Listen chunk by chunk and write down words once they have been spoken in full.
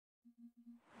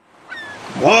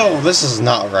Whoa, this is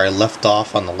not where I left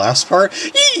off on the last part.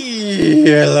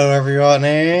 Hello everyone,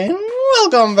 and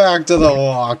welcome back to the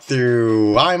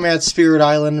walkthrough. I'm at Spirit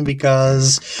Island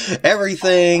because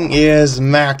everything is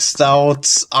maxed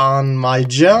out on my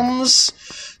gems,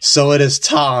 so it is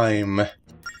time.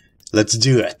 Let's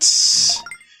do it.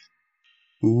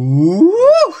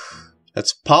 Woo!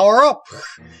 Let's power up.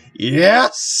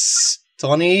 Yes!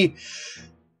 20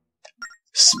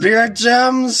 Spirit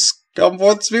Gems! Come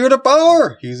forth, Spirit of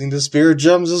Power! Using the Spirit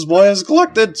Gems this boy has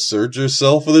collected, search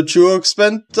yourself for the true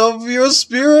extent of your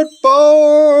Spirit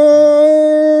Power!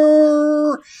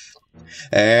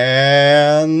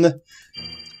 And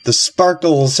the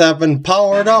sparkles have been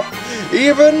powered up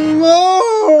even more!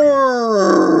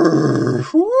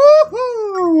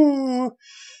 Woohoo!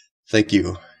 Thank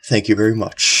you. Thank you very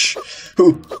much.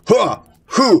 Hoo! Ha!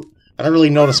 Hoo! I don't really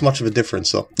notice much of a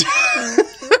difference, though.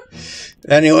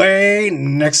 Anyway,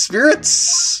 next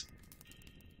spirits.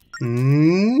 I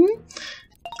mean,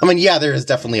 yeah, there is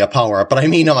definitely a power-up, but I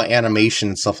mean on my animation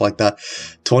and stuff like that.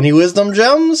 20 wisdom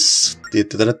gems.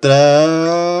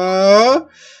 Da-da-da-da-da.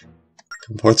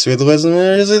 Comports with wisdom.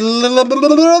 There's a little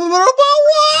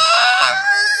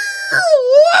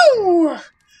power.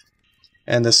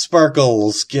 And the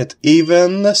sparkles get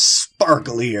even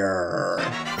sparklier.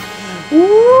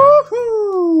 Woohoo!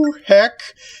 Heck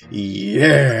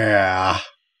yeah!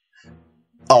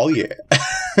 Oh yeah!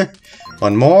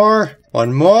 One more!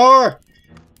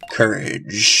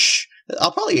 Courage.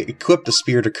 I'll probably equip the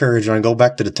Spirit of Courage when I go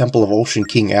back to the Temple of Ocean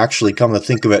King, actually, come to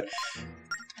think of it.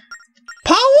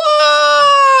 Power!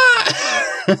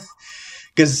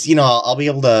 Because, you know, I'll be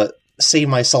able to save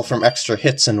myself from extra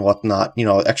hits and whatnot, you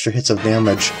know, extra hits of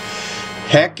damage.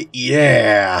 Heck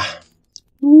yeah!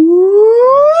 Woo!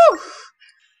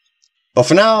 But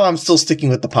for now, I'm still sticking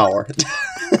with the power.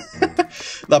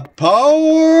 The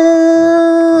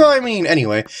power! I mean,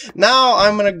 anyway. Now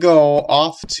I'm gonna go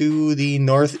off to the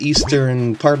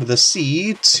northeastern part of the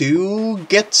sea to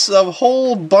get a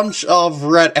whole bunch of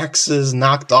red X's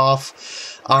knocked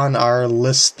off on our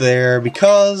list there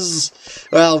because,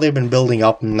 well, they've been building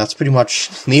up and that's pretty much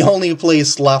the only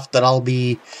place left that I'll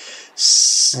be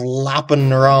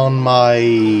slapping around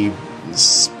my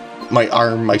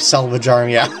arm, my salvage arm.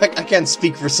 Yeah, I can't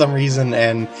speak for some reason,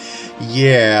 and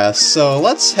yeah, so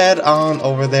let's head on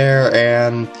over there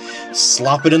and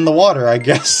slop it in the water, I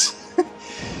guess.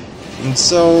 And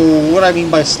so what I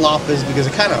mean by slop is because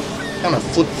it kind of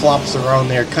flip-flops around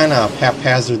there kind of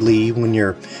haphazardly when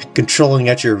you're controlling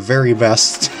at your very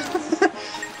best.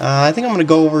 I think I'm going to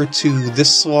go over to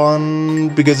this one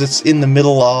because it's in the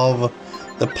middle of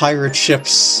the pirate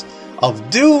ships of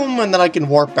Doom, and then I can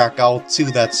warp back out to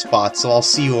that spot, so I'll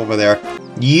see you over there.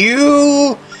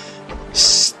 You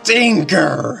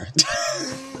stinker!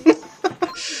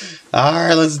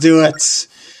 Alright, let's do it.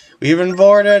 We've been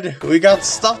boarded, we got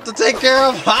stuff to take care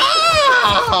of.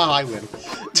 Ah! I win.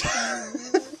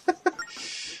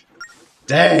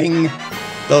 Dang!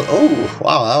 Oh,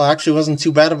 wow, that actually wasn't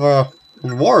too bad of a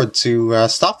reward to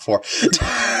stop for.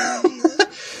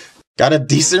 Got a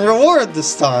decent reward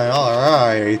this time,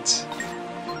 alright.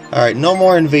 Alright, no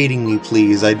more invading me,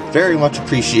 please. I'd very much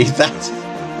appreciate that.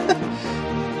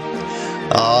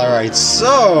 Alright,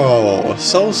 so...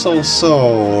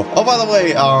 Oh, by the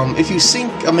way, if you sink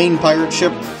a main pirate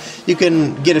ship, you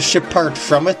can get a ship part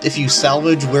from it if you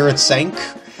salvage where it sank.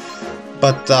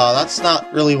 But that's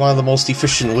not really one of the most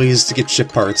efficient ways to get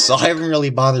ship parts, so I haven't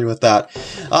really bothered with that.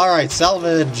 Alright,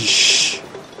 salvage.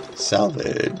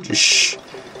 Salvage.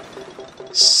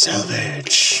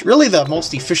 Salvage. Really, the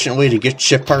most efficient way to get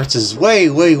ship parts is way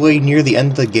near the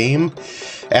end of the game,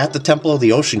 at the Temple of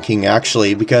the Ocean King,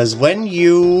 actually, because when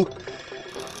you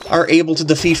are able to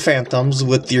defeat phantoms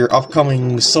with your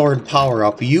upcoming sword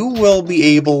power-up, you will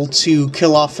be able to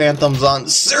kill off phantoms on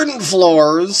certain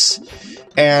floors,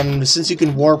 and since you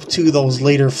can warp to those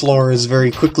later floors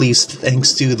very quickly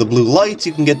thanks to the blue light,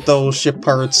 you can get those ship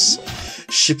parts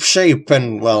ship shape,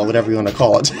 and, well, whatever you want to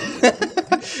call it.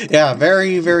 Yeah,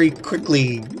 very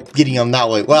quickly getting them that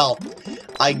way. Well,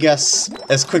 I guess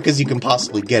as quick as you can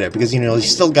possibly get it, because, you know, you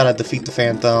still gotta defeat the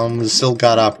phantoms, you still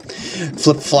gotta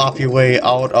flip-flop your way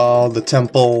out of the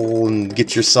temple and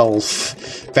get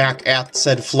yourself back at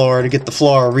said floor to get the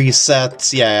floor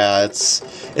reset. Yeah, it's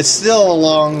still a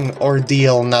long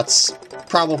ordeal, and that's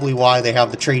probably why they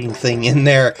have the trading thing in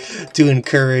there to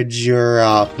encourage your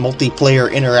multiplayer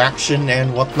interaction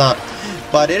and whatnot.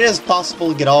 But it is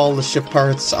possible to get all the ship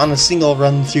parts on a single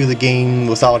run through the game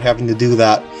without having to do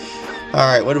that.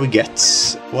 Alright, what did we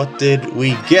get? What did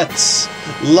we get?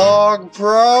 Log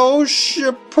Pro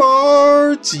ship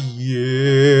part!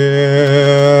 Yeah!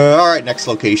 Alright, next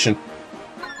location.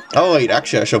 Oh wait,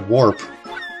 actually I should warp.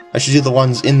 I should do the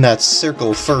ones in that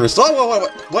circle first. Oh, whoa,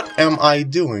 what am I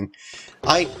doing?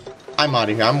 I'm out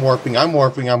of here. I'm warping.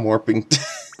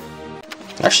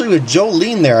 Actually, with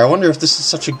Jolene there, I wonder if this is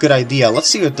such a good idea. Let's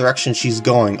see what direction she's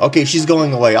going. Okay, she's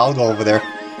going away. I'll go over there.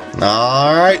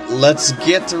 Alright, let's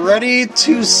get ready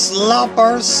to slop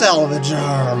our salvage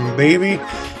arm, baby.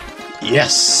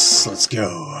 Yes, let's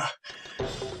go.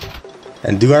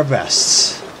 And do our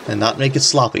best. And not make it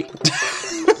sloppy.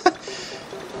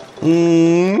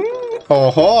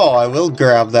 Oh, I will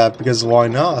grab that, because why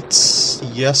not?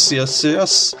 Yes.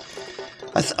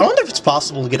 I wonder if it's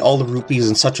possible to get all the rupees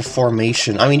in such a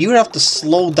formation. I mean, you would have to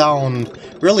slow down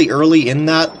really early in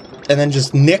that, and then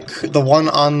just nick the one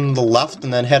on the left,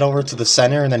 and then head over to the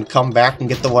center, and then come back and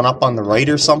get the one up on the right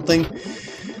or something.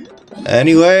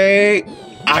 Anyway,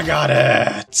 I got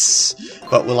it!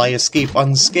 But will I escape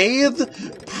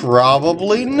unscathed?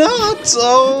 Probably not!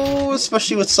 Oh,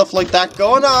 especially with stuff like that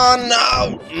going on!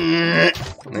 No!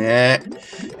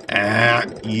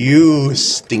 You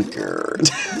stinker!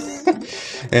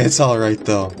 It's alright,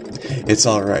 though. It's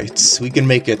alright. We can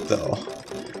make it, though.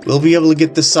 We'll be able to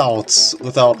get this out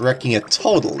without wrecking it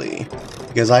totally,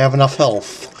 because I have enough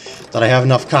health, that I have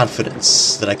enough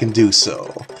confidence that I can do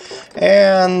so.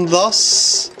 And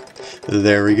thus,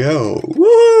 there we go.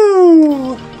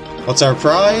 Woo! What's our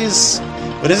prize?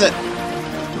 What is it?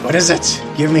 What is it?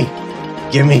 Give me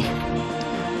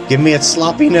its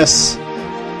sloppiness.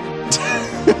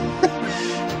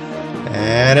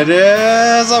 And it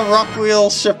is a rock wheel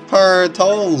ship part.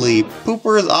 Holy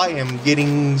poopers, I am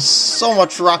getting so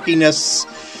much rockiness.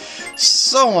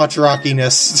 So much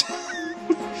rockiness.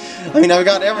 I mean, I've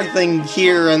got everything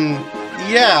here, and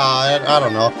yeah, I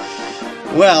don't know.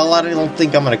 Well, I don't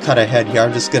think I'm going to cut ahead here.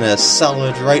 I'm just going to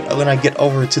salvage right when I get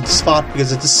over to the spot,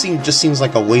 because it just seems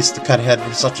like a waste to cut ahead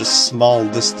for such a small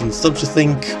distance. Don't you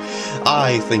think?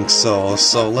 I think so.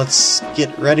 So let's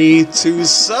get ready to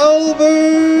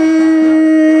salvage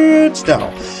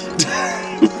now.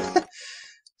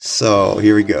 So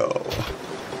here we go.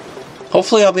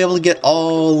 Hopefully I'll be able to get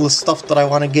all the stuff that I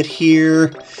want to get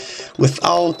here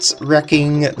without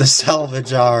wrecking the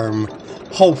salvage arm.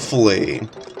 Hopefully.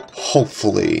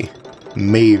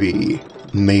 Maybe.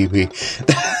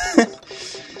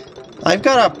 I've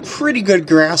got a pretty good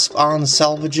grasp on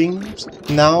salvaging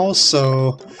now,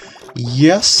 so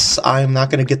yes, I'm not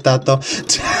gonna get that though.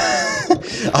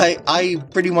 I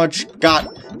pretty much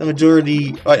got the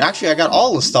majority. Actually, I got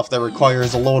all the stuff that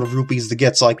requires a load of rupees to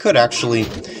get, so I could actually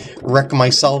wreck my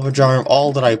salvage arm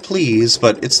all that I please,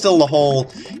 but it's still the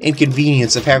whole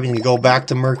inconvenience of having to go back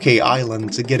to Merkay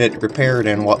Island to get it repaired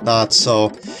and whatnot,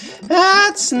 so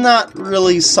that's not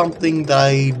really something that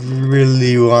I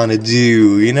really want to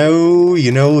do, you know?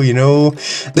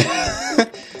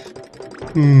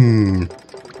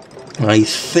 I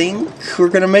think we're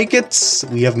gonna make it.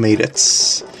 We have made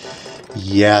it.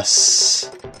 Yes.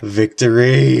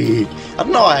 Victory. I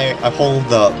don't know why I hold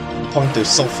the pointer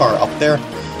so far up there.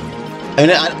 I mean,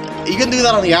 you can do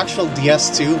that on the actual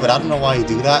DS too, but I don't know why you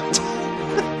do that.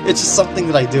 It's just something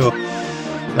that I do.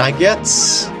 And I get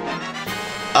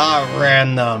a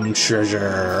random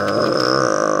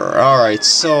treasure. Alright,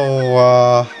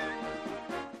 so,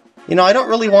 you know, I don't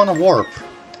really want to warp.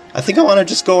 I think I want to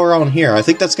just go around here. I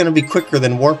think that's going to be quicker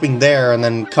than warping there and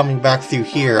then coming back through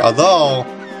here. Although,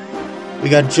 we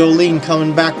got Jolene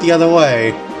coming back the other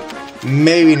way.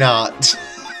 Maybe not.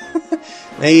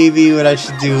 Maybe what I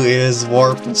should do is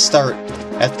warp and start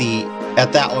at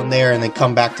that one there and then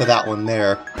come back to that one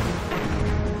there.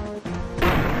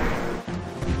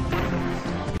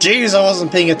 Jeez, I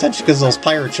wasn't paying attention because those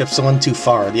pirate ships went too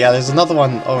far. Yeah, there's another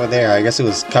one over there. I guess it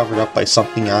was covered up by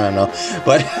something, I don't know.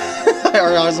 But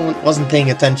or I wasn't paying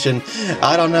attention.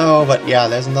 I don't know, but yeah,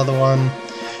 there's another one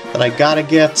that I gotta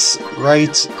get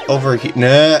right over here.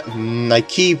 Nah, I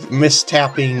keep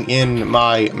mistapping in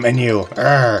my menu.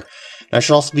 Arrgh. I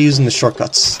should also be using the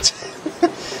shortcuts.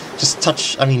 Just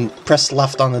press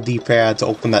left on the D-pad to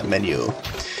open that menu.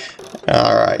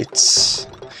 Alright.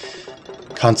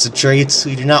 Concentrate.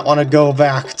 We do not want to go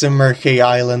back to Merkay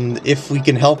Island if we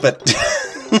can help it.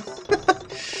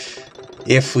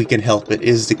 If we can help it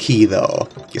is the key, though.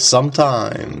 Because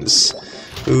sometimes...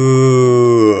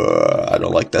 Ooh, I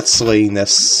don't like that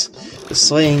slayingness. The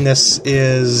slayingness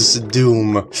is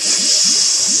doom.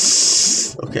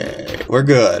 Okay, we're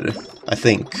good. I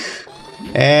think.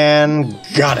 And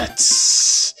got it!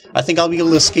 I think I'll be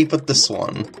able to escape with this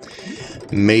one.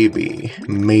 Maybe.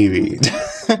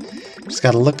 Just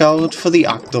gotta look out for the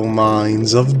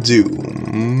Octomines of Doom.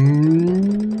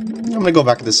 I'm gonna go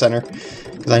back to the center,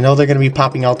 because I know they're gonna be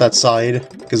popping out that side,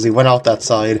 because they went out that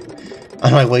side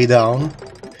on my way down.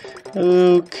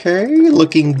 Okay,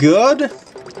 looking good.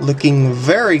 Looking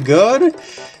very good.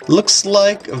 Looks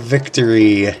like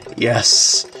victory.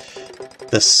 Yes.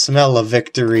 The smell of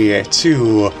victory,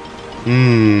 too.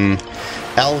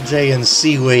 LJ and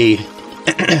seaweed.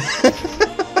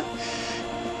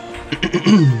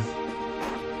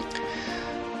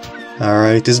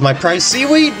 Alright, is my prize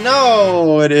seaweed?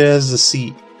 No, it is the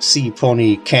sea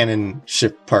pony cannon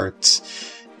ship parts.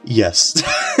 Yes.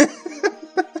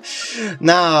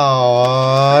 Now,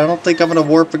 I don't think I'm gonna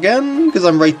warp again, because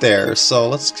I'm right there. So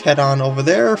let's head on over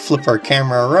there, flip our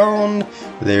camera around.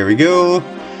 There we go.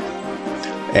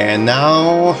 And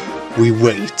now we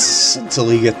wait until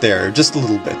we get there. Just a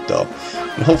little bit, though.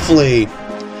 And hopefully,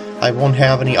 I won't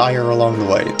have any ire along the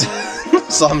way.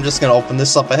 So I'm just gonna open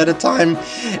this up ahead of time,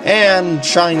 and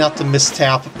try not to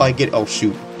mistap by getting... Oh,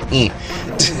 shoot.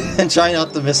 And try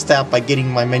not to mistap by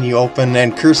getting my menu open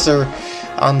and cursor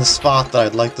on the spot that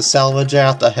I'd like to salvage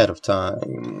at ahead of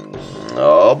time.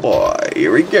 Oh boy,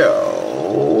 here we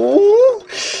go.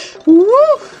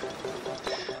 Woo!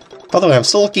 By the way, I'm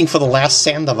still looking for the last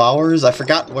Sand of Hours. I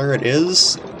forgot where it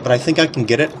is, but I think I can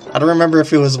get it. I don't remember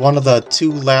if it was one of the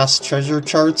 2 last treasure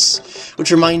charts,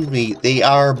 which remind me, they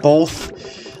are both,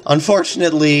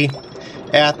 unfortunately,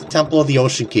 at the Temple of the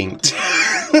Ocean King.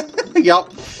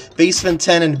 Yup. Basement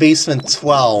 10 and Basement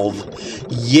 12.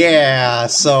 Yeah,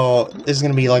 so there's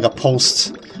gonna be like a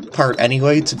post part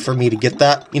anyway for me to get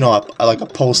that. You know, like a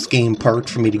post-game part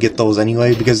for me to get those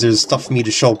anyway, because there's stuff for me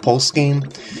to show post-game.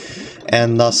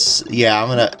 And thus, yeah, I'm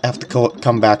gonna have to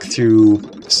come back through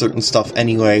certain stuff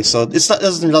anyway, so it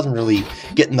doesn't really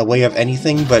get in the way of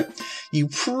anything, but you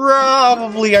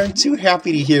probably aren't too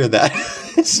happy to hear that.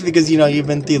 It's because, you know, you've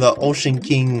been through the Ocean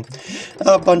King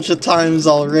a bunch of times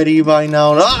already by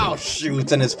now. Oh,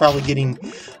 shoot! And it's probably getting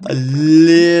a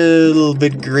little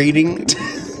bit grating.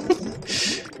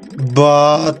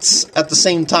 But at the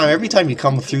same time, every time you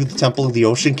come through the Temple of the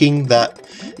Ocean King, that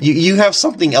you have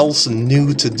something else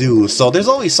new to do. So there's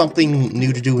always something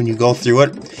new to do when you go through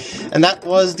it. And that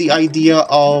was the idea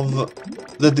of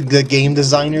the game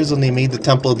designers when they made the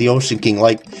Temple of the Ocean King.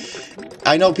 Like,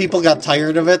 I know people got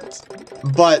tired of it,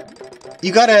 but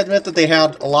you gotta admit that they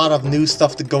had a lot of new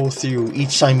stuff to go through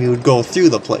each time you would go through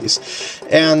the place.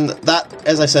 And that,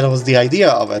 as I said, was the idea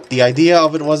of it. The idea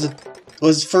of it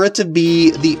was for it to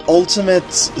be the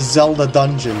ultimate Zelda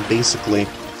dungeon, basically.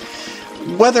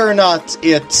 Whether or not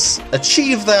it's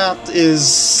achieved that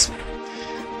is,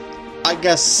 I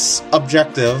guess,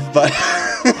 objective, but...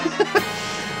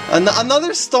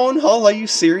 Another stone hull, are you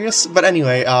serious? But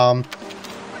anyway,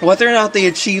 whether or not they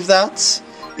achieve that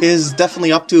is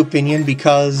definitely up to opinion,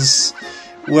 because,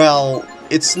 well,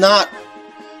 it's not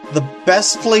the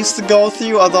best place to go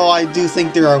through, although I do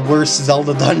think there are worse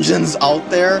Zelda dungeons out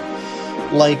there.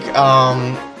 Like,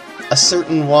 a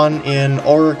certain one in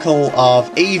Oracle of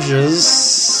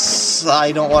Ages.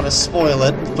 I don't want to spoil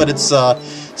it, but it's a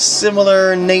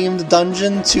similar named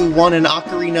dungeon to one in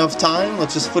Ocarina of Time.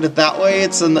 Let's just put it that way.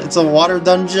 It's a water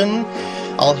dungeon.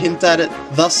 I'll hint at it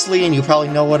thusly, and you probably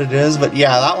know what it is, but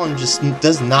yeah, that one just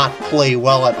does not play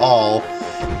well at all.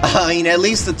 I mean, at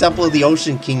least the Temple of the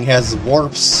Ocean King has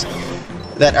warps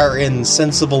that are in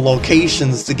sensible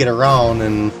locations to get around,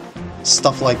 and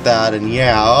stuff like that, and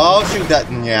yeah, oh shoot,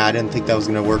 yeah, I didn't think that was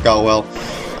gonna work out well.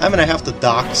 I'm gonna have to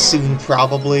dock soon,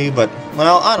 probably, but,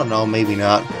 well, I don't know, maybe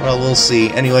not. Well, we'll see.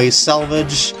 Anyway,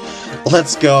 salvage,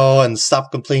 let's go, and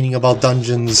stop complaining about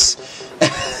dungeons.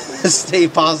 Stay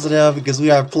positive, because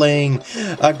we are playing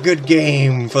a good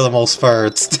game, for the most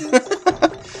part.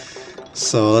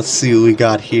 So, let's see what we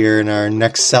got here in our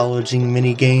next salvaging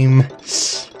minigame.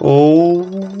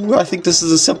 Oh, I think this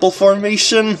is a simple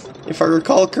formation, if I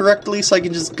recall correctly, so I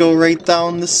can just go right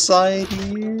down this side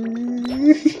here.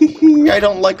 I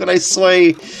don't like when I sway.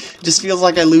 It just feels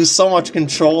like I lose so much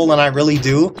control, and I really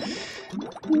do.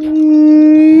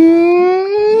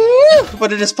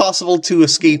 But it is possible to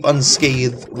escape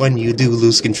unscathed when you do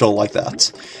lose control like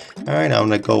that. Alright, now I'm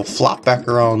gonna go flop back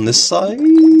around this side.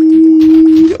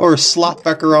 Or slop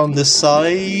back around this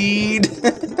side.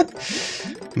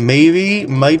 Maybe,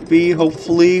 might be,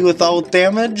 hopefully without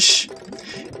damage.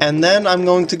 And then I'm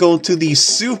going to go to the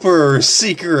super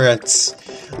secret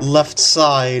left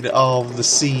side of the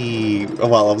sea,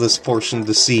 well, of this portion of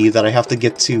the sea that I have to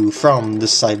get to from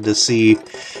this side of the sea.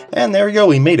 And there we go,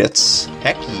 we made it.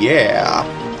 Heck yeah!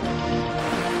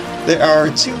 There are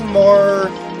 2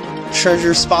 more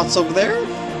treasure spots over there.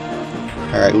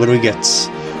 Alright, what do we get?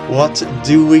 What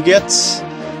do we get?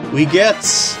 We get...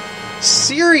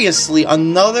 seriously,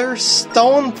 another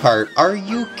stone part? Are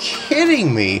you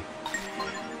kidding me?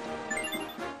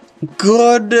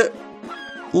 Good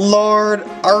Lord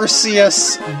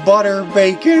Arceus, butter,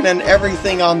 bacon, and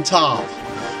everything on top.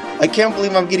 I can't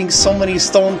believe I'm getting so many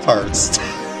stone parts.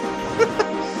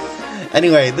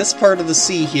 Anyway, this part of the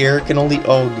sea here can only...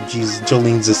 Oh, jeez,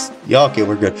 Jolene's just... Yeah, okay,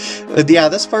 we're good. Yeah,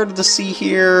 this part of the sea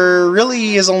here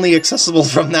really is only accessible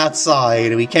from that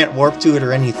side. We can't warp to it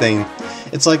or anything.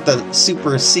 It's like the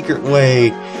super secret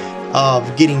way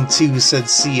of getting to said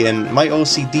sea, and my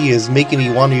OCD is making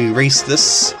me want to erase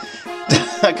this.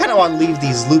 I kind of want to leave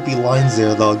these loopy lines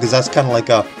there, though, because that's kind of like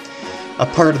a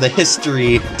part of the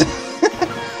history.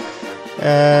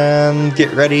 And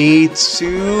get ready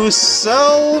to salvage!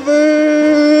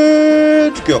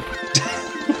 Go!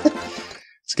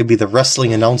 It's gonna be the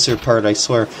wrestling announcer part, I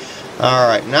swear.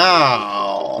 Alright,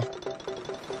 now...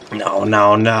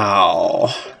 Now.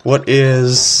 What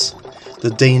is the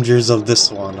dangers of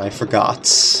this one? I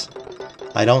forgot.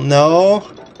 I don't know,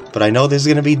 but I know there's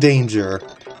gonna be danger.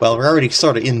 Well, we're already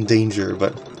sort of in danger,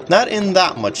 but not in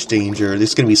that much danger.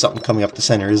 There's gonna be something coming up the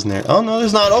center, isn't there? Oh, no,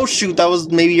 there's not. Oh, shoot, that was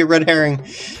maybe a red herring.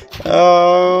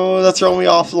 Oh, that's throwing me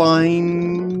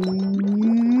offline.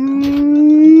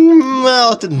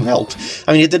 Well, it didn't help.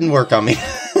 I mean, it didn't work on me.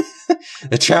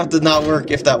 The trap did not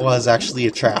work if that was actually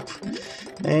a trap.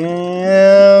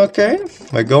 Okay,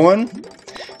 we're going.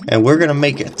 And we're gonna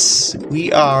make it.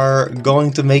 We are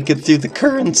going to make it through the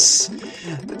currents,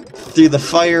 through the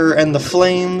fire and the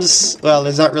flames. Well,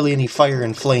 there's not really any fire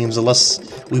and flames unless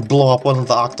we blow up one of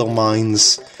the octo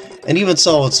mines. And even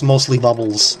so, it's mostly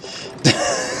bubbles.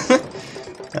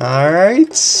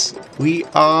 Alright, we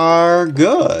are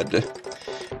good.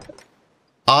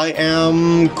 I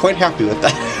am quite happy with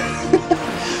that.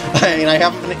 I mean, I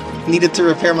haven't needed to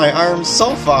repair my arms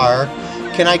so far.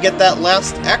 Can I get that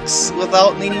last X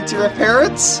without needing to repair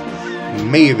it?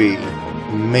 Maybe.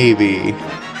 Maybe.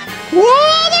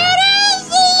 Whoa, there it is!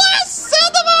 The last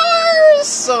set of hours!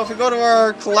 So if we go to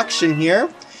our collection here,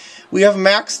 we have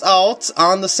maxed out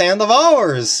on the Sand of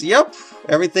Hours. Yep,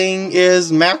 everything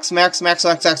is max,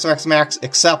 except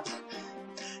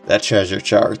that treasure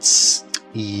charts.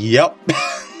 Yep.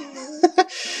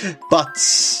 But,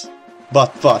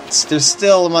 there's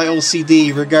still my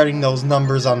OCD regarding those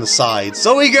numbers on the side.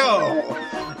 So we go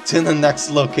to the next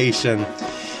location.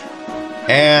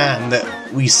 And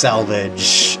we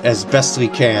salvage as best we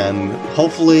can.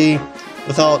 Hopefully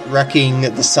without wrecking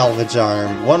the salvage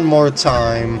arm one more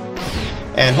time.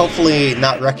 And hopefully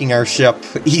not wrecking our ship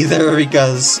either,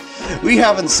 because we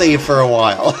haven't saved for a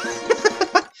while.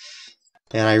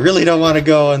 And I really don't want to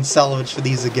go and salvage for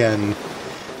these again.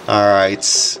 Alright,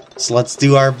 so let's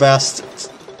do our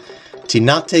best to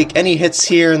not take any hits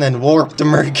here and then warp the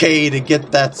Mercade to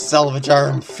get that salvage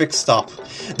arm fixed up.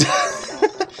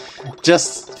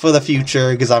 Just for the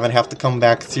future, because I'm going to have to come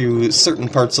back through certain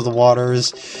parts of the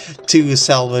waters to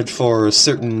salvage for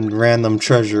certain random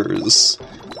treasures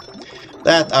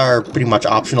that are pretty much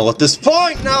optional at this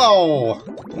point. No!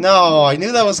 No, I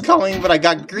knew that was coming, but I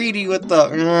got greedy with the...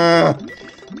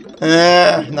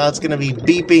 now it's going to be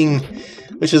beeping,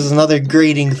 which is another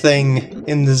grading thing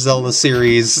in the Zelda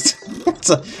series. It's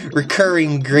a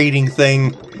recurring grading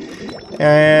thing.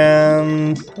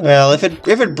 And, well, if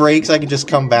it breaks, I can just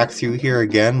come back through here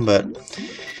again, but...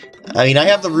 I mean, I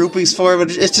have the rupees for it,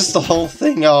 but it's just the whole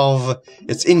thing of...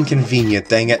 It's inconvenient,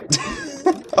 dang it.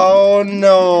 Oh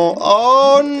no,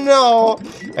 oh no!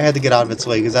 I had to get out of its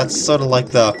way, because that's sort of like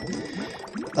the...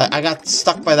 I got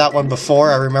stuck by that one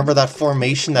before. I remember that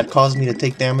formation that caused me to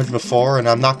take damage before, and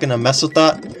I'm not going to mess with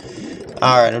that.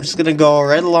 Alright, I'm just going to go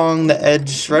right along the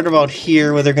edge, right about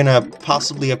here, where they're going to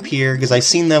possibly appear, because I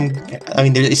seen them... I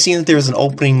mean, I seen that there's an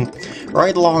opening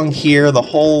right along here the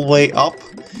whole way up.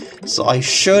 So I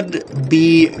should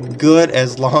be good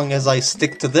as long as I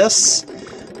stick to this.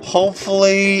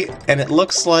 Hopefully, and it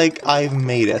looks like I've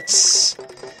made it.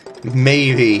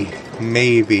 Maybe.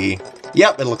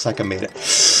 Yep, it looks like I made it.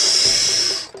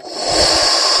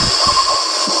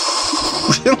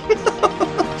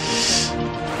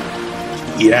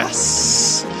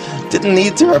 Yes! Didn't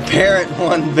need to repair it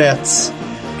one bit.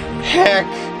 Heck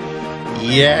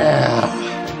yeah!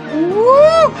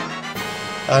 Woo!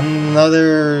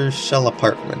 Another shell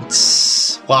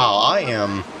apartment. Wow, I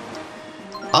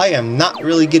am not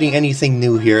really getting anything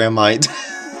new here, am I?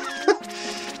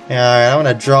 Alright, I'm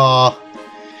gonna draw.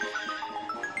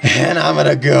 And I'm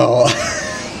gonna go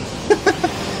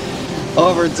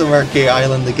over to Mercade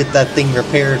Island to get that thing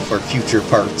repaired for future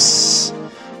parts.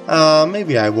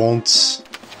 Maybe I won't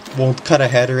cut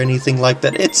ahead or anything like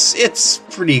that. It's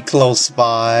pretty close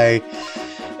by.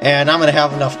 And I'm gonna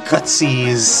have enough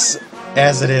cutscenes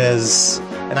as it is.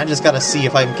 And I just gotta see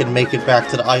if I can make it back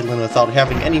to the island without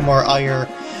having any more ire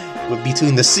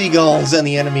between the seagulls and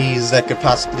the enemies that could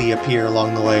possibly appear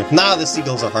along the way. Nah, the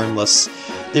seagulls are harmless.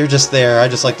 They're just there, I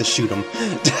just like to shoot them.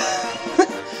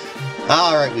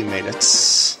 Alright, we made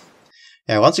it.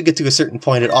 Yeah, once we get to a certain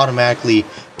point, it automatically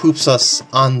poops us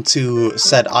onto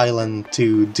said island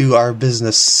to do our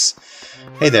business.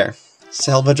 Hey there,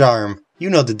 salvage arm. You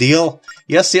know the deal.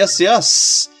 Yes, yes,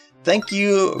 yes! Thank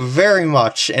you very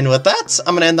much. And with that,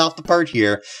 I'm going to end off the part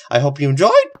here. I hope you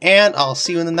enjoyed, and I'll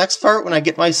see you in the next part when I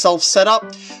get myself set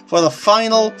up for the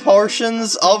final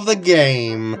portions of the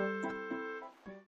game.